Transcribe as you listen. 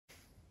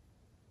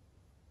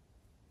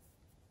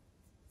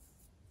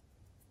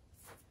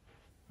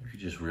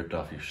just ripped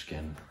off your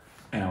skin.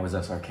 And I was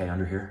SRK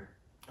under here.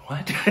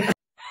 What?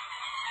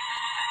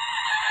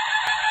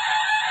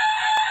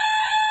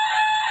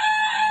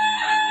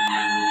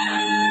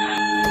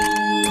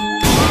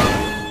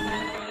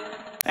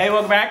 Hey,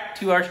 welcome back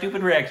to our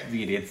stupid reactions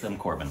idiots. I'm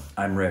Corbin.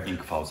 I'm Rick. You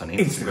can follow us on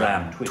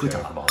Instagram, Twitter,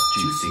 about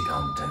juicy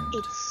content.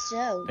 It's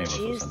so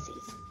juicy.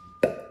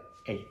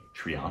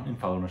 Patreon and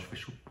follow our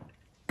official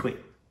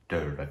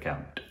Twitter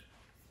account.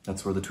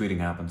 That's where the tweeting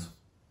happens.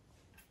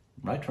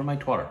 Right from my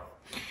Twitter.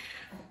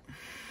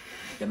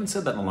 You haven't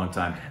said that in a long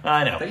time.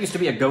 I know. That used to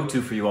be a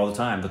go-to for you all the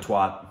time, the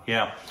twat.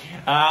 Yeah.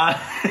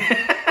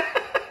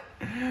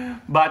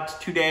 But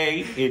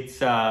today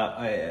it's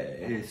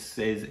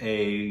is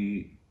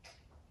a...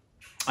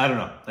 I don't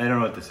know. I don't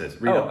know what this is.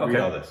 Read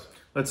all this.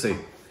 Let's see.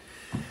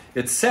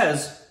 It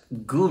says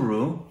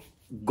Guru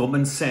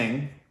Gobind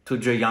Singh to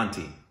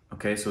Jayanti.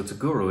 Okay, so it's a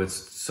guru. It's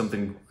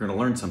something, we're going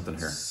to learn something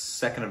here.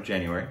 2nd of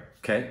January.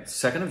 Okay,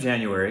 2nd of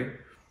January.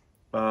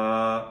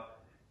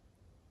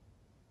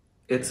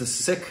 It's a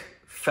Sikh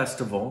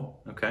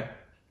festival. Okay.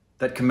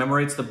 That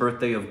commemorates the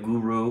birthday of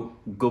Guru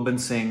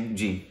Gobind Singh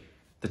Ji,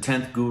 the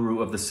 10th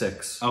guru of the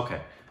Sikhs. Okay.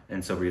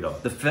 And so read all.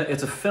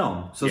 It's a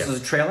film. So yes. This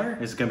is a trailer?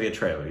 This is going to be a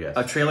trailer, yes.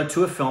 A trailer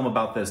to a film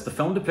about this. The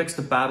film depicts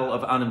the Battle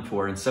of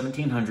Anandpur in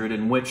 1700,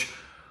 in which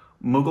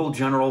Mughal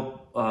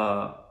General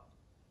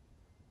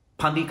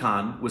Pandi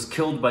Khan was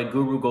killed by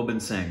Guru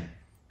Gobind Singh.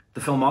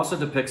 The film also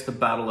depicts the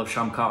Battle of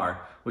Shamkar,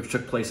 which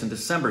took place in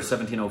December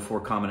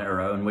 1704 Common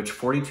Era, in which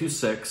 42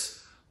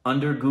 Sikhs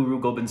under Guru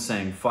Gobind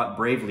Singh fought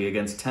bravely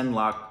against 10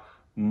 lakh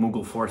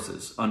Mughal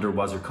forces under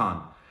Wazir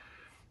Khan.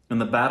 In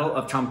the Battle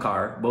of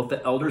Shamkar, both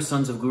the elder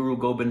sons of Guru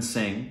Gobind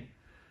Singh,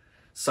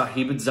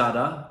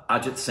 Sahibzaade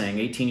Ajit Singh,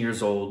 18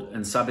 years old,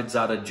 and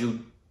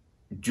Sahibzaade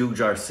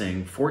Jujhar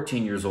Singh,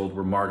 14 years old,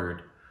 were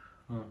martyred.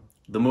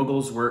 The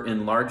Mughals were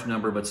in large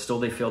number, but still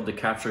they failed to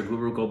capture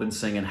Guru Gobind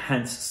Singh, and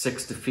hence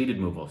Sikhs defeated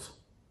Mughals.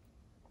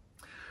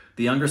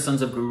 The younger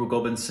sons of Guru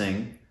Gobind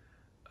Singh,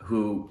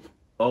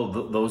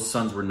 those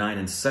sons were 9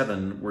 and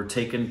 7, were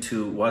taken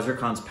to Wazir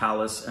Khan's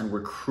palace and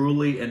were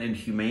cruelly and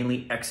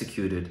inhumanely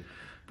executed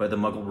by the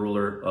Mughal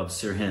ruler of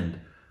Sirhind.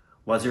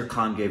 Wazir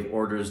Khan gave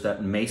orders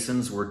that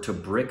masons were to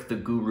brick the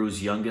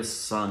Guru's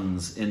youngest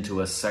sons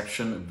into a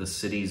section of the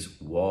city's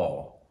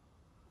wall.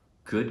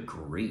 Good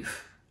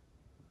grief.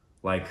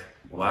 Like,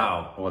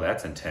 wow. Well,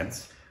 that's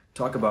intense.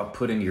 Talk about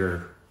putting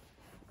your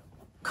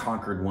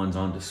conquered ones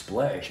on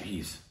display.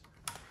 Jeez.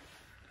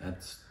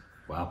 That's,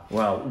 wow.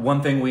 Well,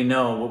 one thing we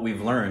know, what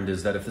we've learned,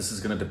 is that if this is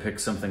going to depict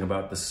something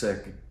about the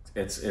Sikh,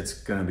 it's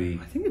going to be...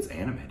 I think it's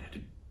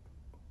animated.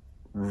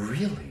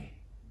 Really?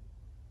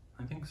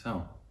 I think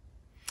so.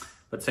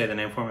 But say the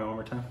name for me one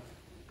more time.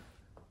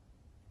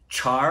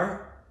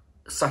 Chaar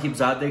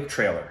Sahibzaade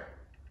trailer.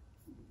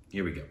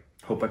 Here we go.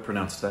 Hope I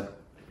pronounced that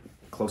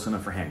close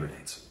enough for hand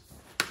grenades.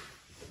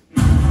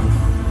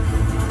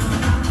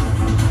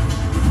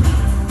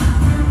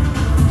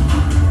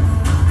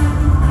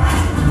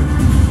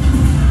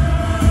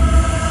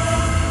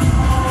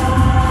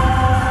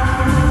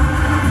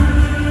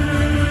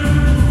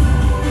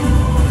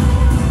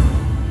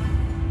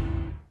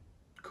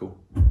 Cool.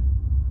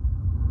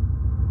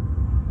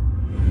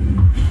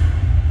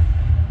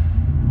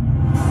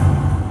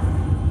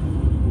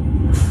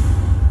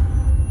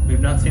 We've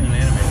not seen an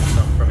animated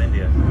film from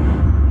India.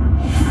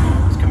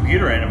 It's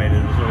computer animated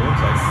is what it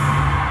looks like.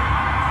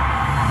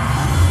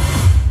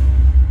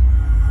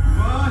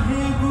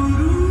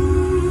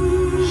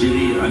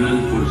 Shri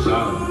Anandpur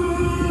Sahib,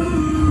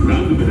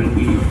 रंग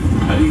बिरंगी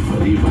हरी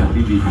भरी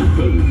भांति दी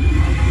पिपल,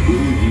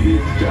 गुरु जी ने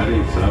चारे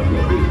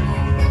साहबजादे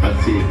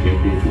हंसे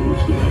खेले तो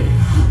मुस्कुराए।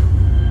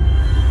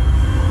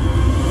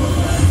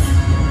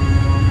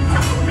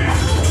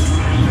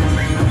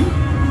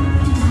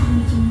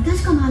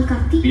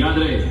 याद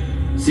रहे,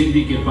 सिंह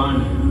दी कृपा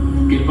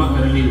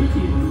करनी होती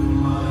है,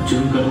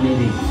 जुर्म करनी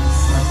नहीं।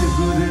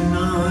 सतगुरु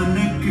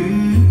नानक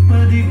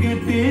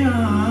परगटिया,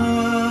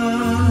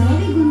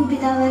 मेरे गुरु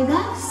पिता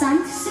वर्गा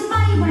संत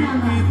सिपाही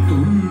बनाऊंगा।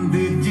 तुम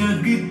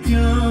जग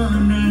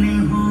जानन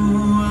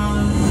हुआ।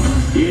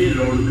 ये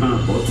रौनका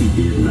बहुत ही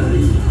देर न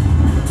रही।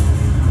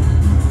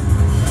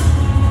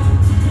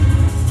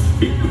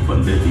 एक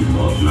बंदे की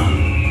मौत नाल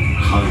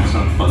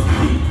खालसा पंथ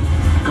की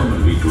कमर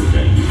भी टूट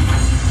जाएगी।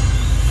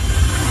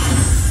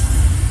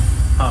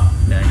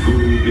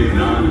 गुरु के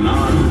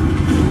नाल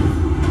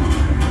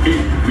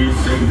एक भी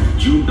सिंह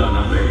जिंदा न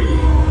रहे।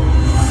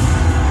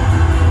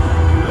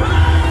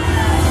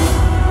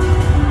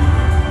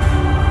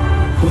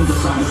 खुद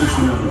साहब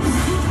सुना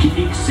कि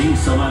एक सिंह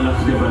 1.25 लाख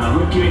के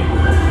बराबर क्यों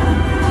होगा।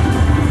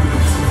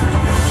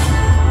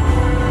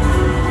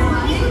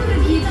 वाहेगुरु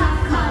जी का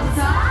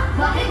खालसा,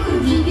 वाहेगुरु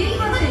जी की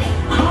फतेह।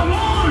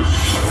 खामोश!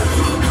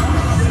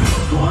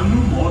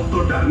 ਤੁਹਾਨੂੰ मौत तो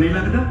डर नहीं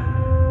लगता?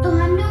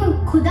 ਤੁਹਾਨੂੰ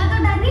खुदा तो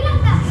डर नहीं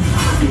लगता?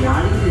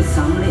 दिहाड़ी के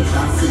सामने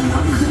दस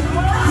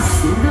लाख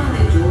सिंधा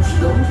ने जोश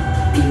दो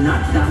कि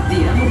नट डरती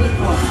है मुगल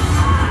फौज।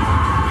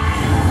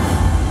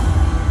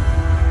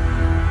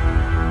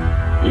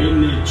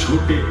 इन्ने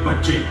छोटे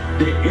बच्चे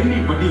ते इन्नी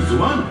बड़ी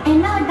जुबान।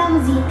 इन्ना बड़ा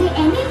वजीर ते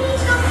इन्ने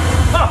नीच लोग।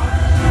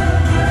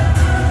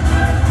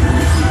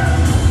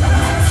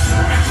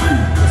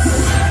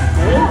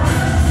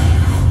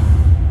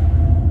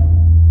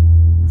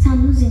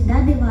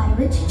 ਦੀਵਾਰ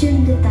ਵਿੱਚ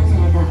ਚਿਣ ਦਿੱਤਾ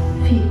ਜਾਏਗਾ।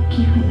 ਫਿਰ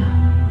ਕੀ ਹੋਇਆ?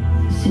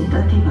 ਸਿੱਧਾ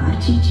ਦੀਵਾਰ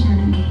 'ਚ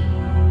ਚਿਣਨਗੇ,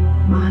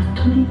 ਮਾਰ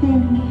ਥੋੜੀ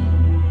ਦੇਣਗੇ।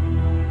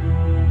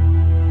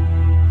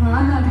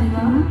 ਹਾਂ ਦਾਦੀ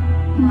ਮਾਂ,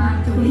 ਮਾਰ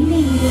ਥੋੜੀ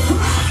ਦੇਣਗੇ।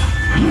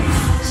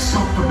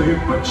 ਸੱਪ ਦੇ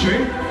ਬੱਚੇ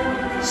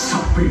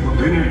ਸੱਪ ਹੀ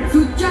ਹੁੰਦੇ ਨੇ।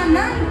 ਸੁੱਚਾ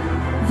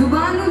ਨੰਦ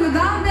ਜ਼ੁਬਾਨ ਨੂੰ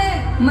ਲਗਾਮ ਦੇ,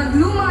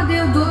 ਮਜ਼ਲੂਮਾਂ ਦੇ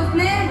ਦੋਸਤ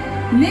ਨੇ,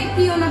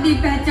 ਨੇਕੀ ਉਹਨਾਂ ਦੀ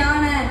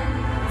ਪਹਿਚਾਨ ਹੈ।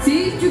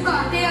 ਸੀਸ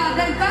ਝੁਕਾ ਕੇ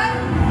ਆਦਰ ਕਰ,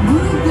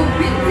 ਗੁਰੂ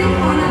ਗੋਬਿੰਦ ਸਿੰਘ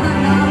ਉਹਨਾਂ ਦਾ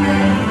ਨਾਮ ਹੈ।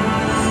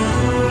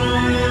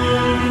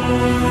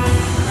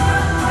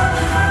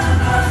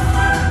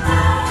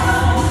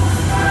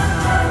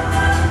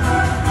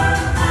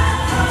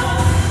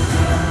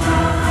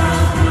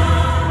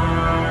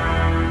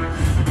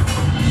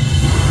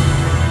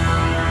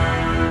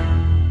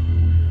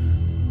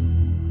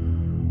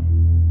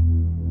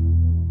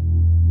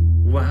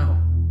 Wow.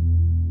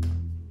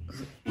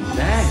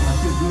 Dang.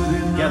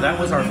 Yeah, that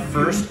was our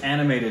first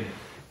animated.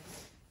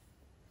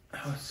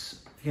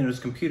 It was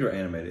computer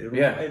animated.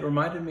 It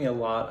reminded me a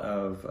lot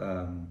of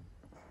what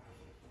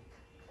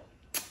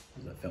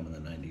was that film in the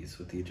 90s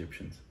with the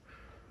Egyptians?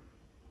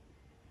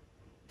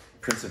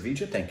 Prince of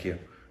Egypt? Thank you.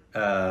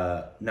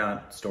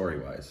 Not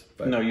story-wise,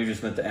 but No, you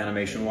just meant the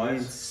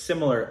animation-wise? it's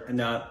similar.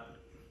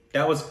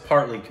 That was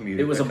partly computer.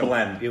 It was a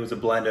blend. It was a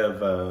blend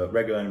of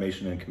regular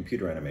animation and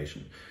computer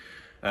animation.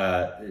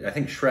 I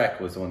think Shrek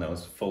was the one that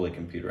was fully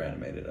computer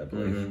animated, I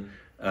believe.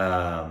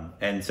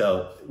 And so,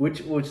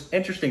 which was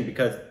interesting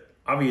because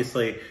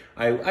obviously,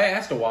 I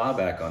asked a while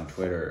back on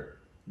Twitter,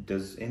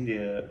 does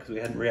India, because we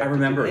hadn't reacted I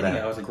remember to India,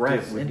 that. I was like, Right.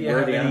 does India Where are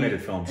have the any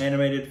animated films?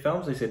 Animated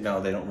films? They said, no,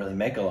 they don't really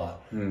make a lot.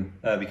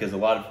 Because a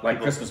lot of Like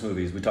people, Christmas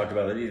movies, we talked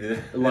about it.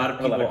 a lot of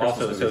people Christmas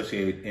also movies.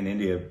 associate in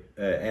India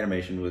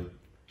animation with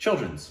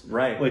children's.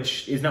 Right. Which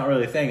is not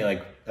really a thing.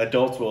 Like,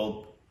 adults will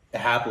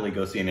happily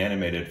go see an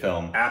animated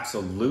film.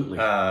 Absolutely.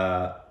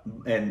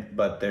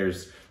 But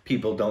there's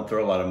people don't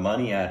throw a lot of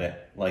money at it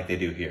like they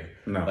do here.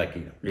 No. Like,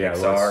 Yeah,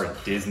 Pixar,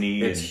 and Disney,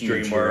 it's and huge here,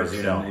 DreamWorks, as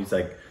you know. and it's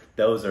like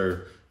those are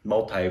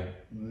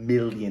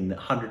multi-million,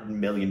 $100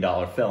 million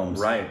films,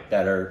 Right.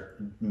 that are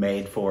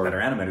made for That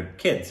are animated.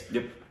 kids.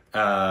 Yep.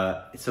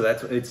 So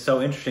it's so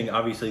interesting.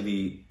 Obviously,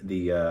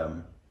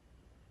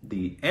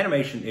 the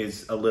animation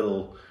is a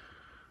little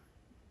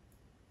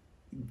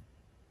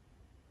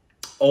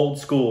old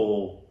school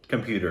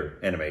computer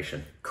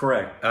animation.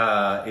 Correct.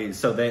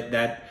 So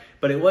that.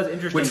 But it was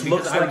interesting. Which because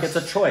looks like it's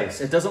a choice.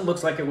 It doesn't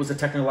look like it was a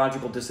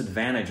technological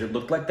disadvantage. It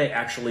looked like they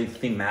actually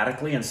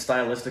thematically and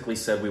stylistically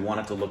said we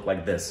want it to look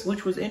like this.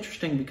 Which was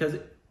interesting because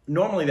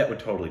normally that would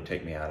totally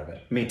take me out of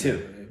it. Me too.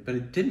 But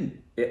it didn't.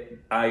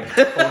 I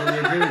totally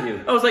agree with you.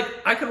 I was like,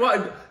 I could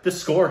watch. The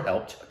score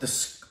helped.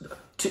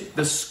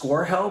 The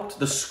score helped.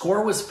 The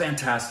score was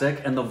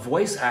fantastic, and the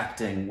voice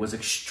acting was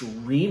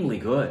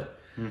extremely good.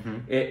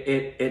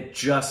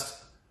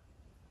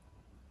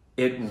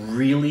 It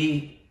really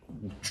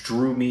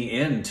drew me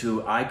into.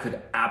 I could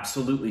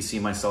absolutely see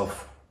myself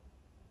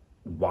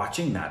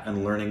watching that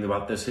and learning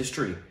about this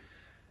history.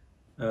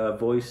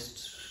 Voiced.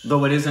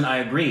 Though it isn't, I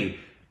agree.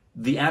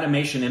 The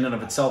animation in and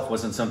of itself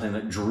wasn't something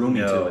that drew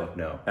me to it.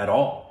 No. At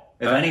all.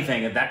 If anything,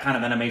 that kind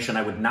of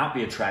animation I would not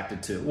be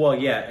attracted to. Well,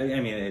 yeah. I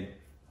mean,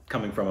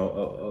 coming from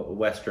a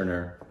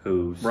Westerner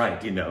who's,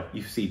 Right.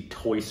 You see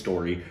Toy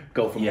Story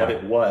go from Yeah. what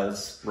it was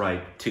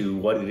Right. to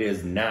what it is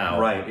now.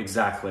 Right,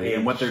 exactly.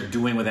 And what they're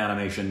doing with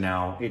animation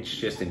now. It's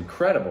just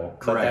incredible.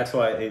 But Correct. that's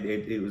why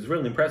it was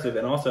really impressive.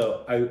 And also,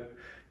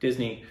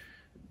 Disney,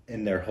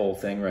 in their whole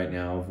thing right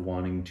now of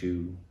wanting to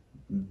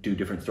do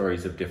different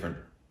stories of different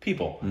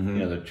people.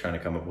 They're trying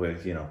to come up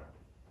with,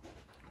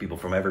 people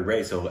from every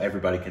race so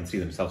everybody can see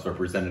themselves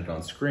represented on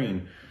screen.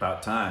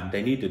 About time.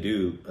 They need to do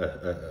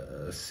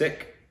a sick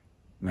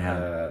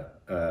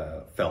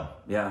film.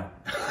 Yeah.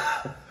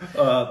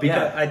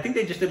 Because I think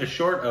they just did a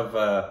short of,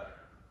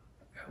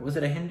 was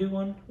it a Hindu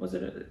one? Was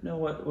it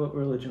what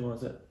religion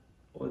was it?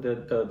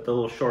 The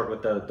little short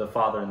with the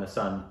father and the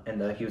son, and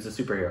he was a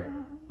superhero.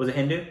 Was it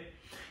Hindu?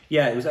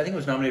 Yeah, it was. I think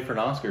it was nominated for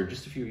an Oscar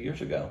just a few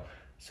years ago.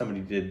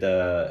 Somebody did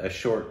a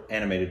short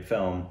animated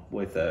film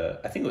with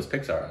I think it was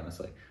Pixar,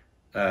 honestly.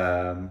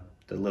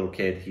 The little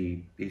kid,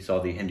 he saw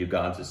the Hindu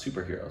gods as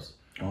superheroes.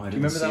 Oh, I Do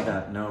you didn't remember see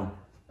that? No.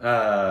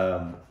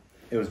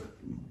 It was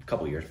a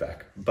couple of years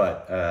back, but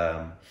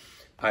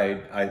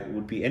I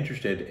would be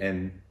interested in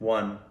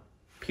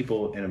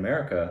people in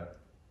America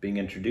being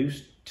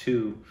introduced to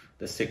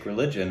the Sikh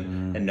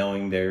religion and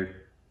knowing their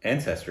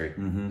ancestry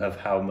of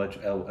how much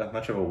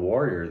of a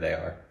warrior they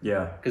are.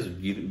 Yeah. Because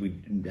you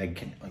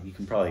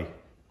can probably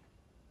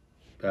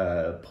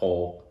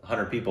poll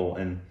 100 people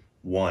and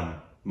one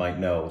might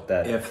know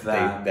that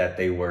that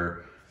they were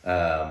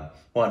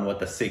what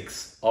the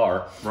Sikhs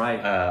are,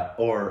 Right.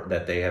 Or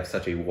that they have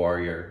such a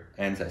warrior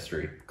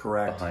ancestry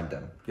Correct. behind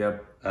them. Yep.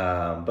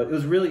 But it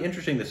was really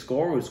interesting. The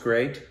score was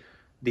great.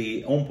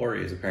 The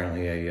Ompori is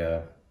apparently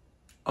a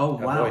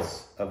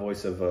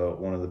voice of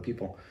one of the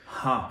people.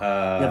 Huh.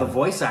 Yeah, the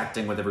voice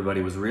acting with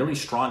everybody was really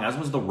strong, as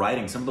was the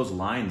writing. Some of those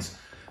lines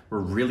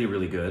were really,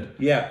 really good.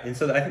 Yeah, and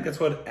so I think that's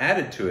what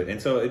added to it.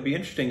 And so it'd be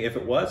interesting if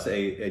it was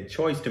a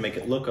choice to make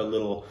it look a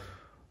little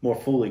more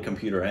fully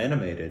computer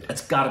animated.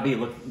 It's got to be.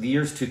 Look, the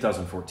year's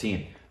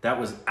 2014. That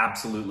was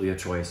absolutely a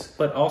choice.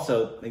 But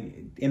also,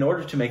 in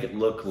order to make it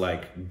look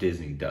like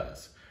Disney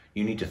does,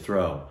 you need to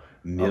throw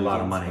millions, a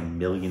lot of money, and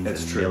millions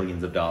it's and true.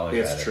 millions of dollars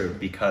It's at true. it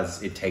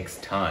because it takes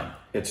time.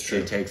 It's true.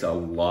 It takes a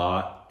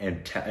lot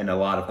and a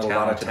lot of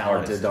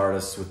talented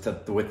artists with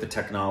the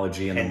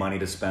technology and the money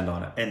to spend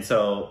on it. And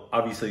so,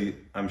 obviously,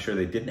 I'm sure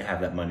they didn't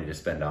have that money to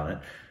spend on it.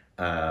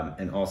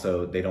 And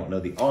also, they don't know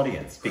the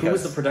audience. Because who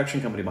was the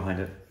production company behind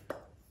it?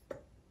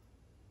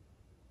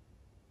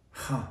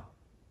 Huh.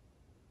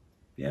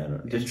 Yeah,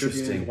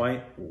 Interesting.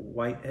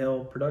 White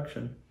Hill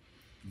Production.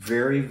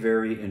 Very,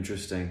 very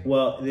interesting.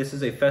 Well, this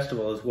is a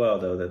festival as well,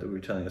 though, that they were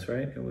telling us,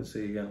 right? It was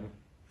the...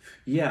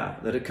 Yeah,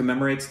 that it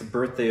commemorates the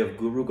birthday of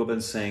Guru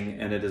Gobind Singh,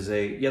 and it is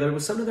there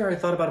was something there I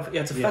thought about.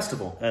 Yeah, it's a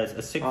festival. As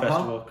a Sikh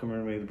festival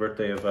commemorating the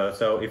birthday of...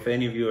 so if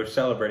any of you are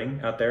celebrating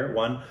out there,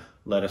 one,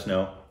 let us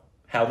know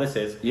how this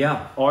is.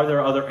 Yeah. Are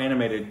there other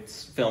animated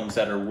films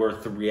that are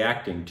worth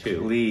reacting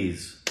to?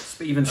 Please.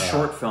 Even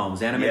short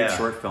films, animated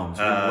short films.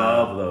 We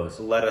love those.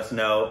 Let us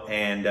know.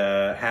 And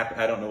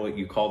I don't know what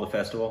you call the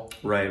festival.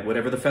 Right.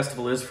 Whatever the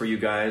festival is for you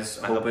guys.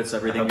 I hope it's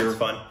everything you're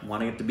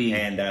wanting it to be.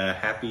 And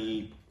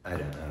happy... I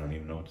don't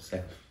even know what to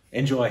say.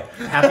 Enjoy.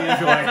 Happy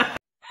enjoy.